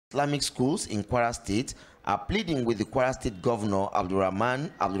Islamic schools in Kwara State are pleading with the Kwara State Governor Abdulrahman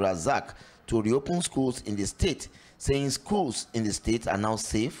Abdulrazak to reopen schools in the state, saying schools in the state are now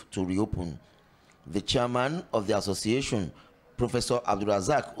safe to reopen. The chairman of the association, Professor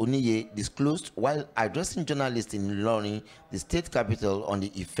Abdulrazak Oniye, disclosed while addressing journalists in Ilorin, the state capital, on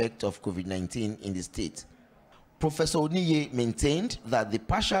the effect of COVID-19 in the state. Professor Oniye maintained that the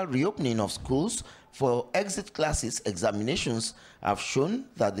partial reopening of schools for exit classes examinations have shown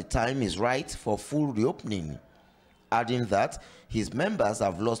that the time is right for full reopening, adding that his members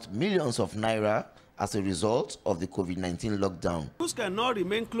have lost millions of naira as a result of the COVID-19 lockdown. Schools cannot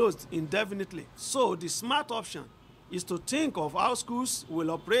remain closed indefinitely, so the smart option is to think of how schools will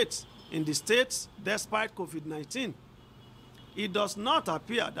operate in the states despite COVID-19. It does not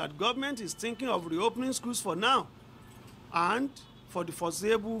appear that government is thinking of reopening schools for now and for the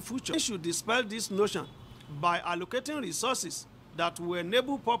foreseeable future. We should dispel this notion by allocating resources that will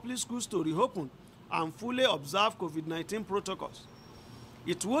enable public schools to reopen and fully observe COVID-19 protocols.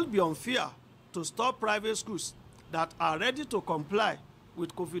 It will be unfair to stop private schools that are ready to comply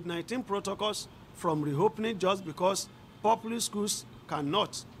with COVID-19 protocols from reopening just because public schools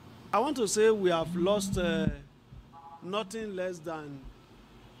cannot. I want to say we have lost nothing less than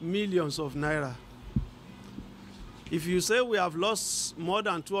millions of naira. If you say we have lost more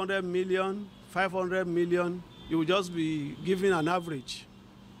than 200 million, 500 million, you will just be giving an average.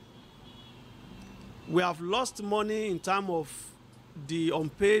 We have lost money in terms of the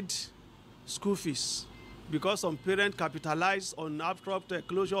unpaid school fees because some parents capitalized on abrupt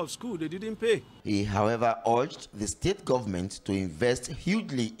closure of school. They didn't pay. He, however, urged the state government to invest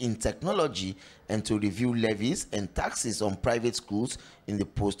hugely in technology and to review levies and taxes on private schools in the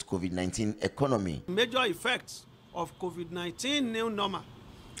post-COVID-19 economy. Major effects of COVID-19 new normal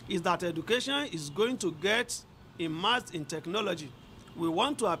is that education is going to get immersed in technology. We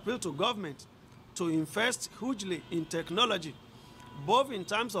want to appeal to government to invest hugely in technology, both in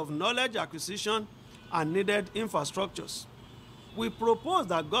terms of knowledge acquisition and needed infrastructures. We propose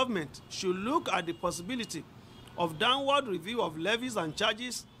that government should look at the possibility of downward review of levies and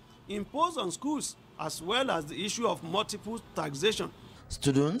charges imposed on schools, as well as the issue of multiple taxation.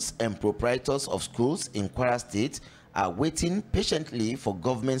 Students and proprietors of schools in Kwara State are waiting patiently for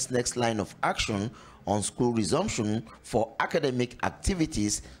government's next line of action on school resumption for academic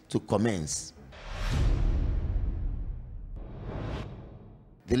activities to commence.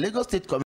 The Lagos State